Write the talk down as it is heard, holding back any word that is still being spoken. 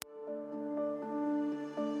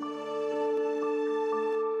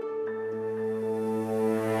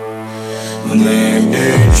В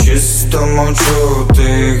небі чистому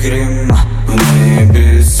чути грім, в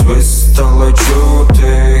небі свистало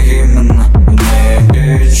чути гімн, в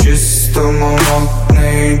небі чистому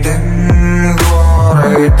мутний дим,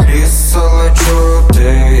 горить ліс, але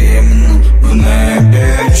чути гімн. В небі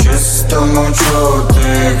чистому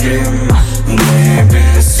чути грім, в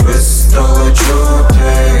небі свистало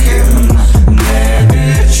чути гімн, в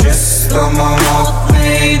небі чистому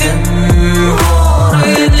мутний дим,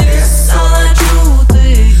 горить ліс, але чути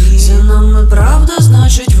гімн. За нами правда,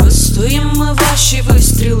 значить вистоїмо ми ваші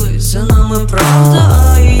вистріли. За нами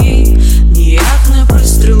правда, а її ніяк не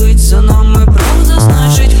пристрелить. За нами правда,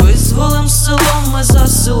 значить визволим селом ми за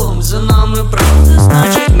селом. За нами правда,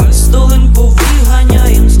 значить ми з долин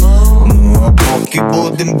повиганяєм зло. Ну а поки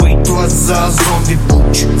будем бить вас за Азов і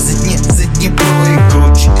Буч, за Дніпро і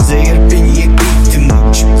Круч, за Ірпінь, який ти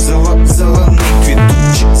муч, зелений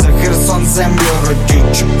квітуч, за Херсон землю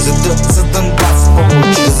родючу, за Донбас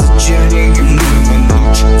получу, за Чернігів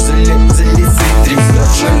неминуч, за ліси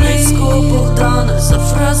дрімнучі. Хмельницького Богдана, за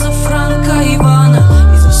Фраза Франка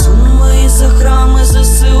Івана, і за Суми, і за храми,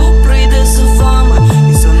 ЗСУ прийде за вами,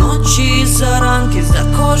 і за ночі, і за ранки, за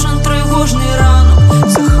кожен тривожний ранок,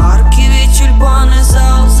 за Харків і тюльбани,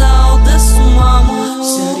 за Одесу, маму,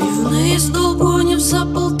 за Рівне і Здолбунів, за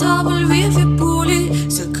Полтаву, Львів і Пулі,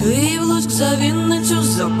 за Київ, Луцьк, за Вінницю,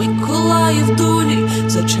 за Миколаїв, Дулі,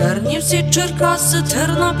 за Чернівці, Черкаси,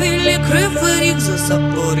 Тернопіль і Кривий Ріг, за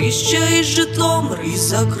Запоріжжя і Житомир, і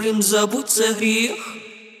за Крим, забудь це гріх.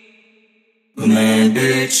 В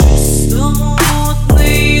небі чистому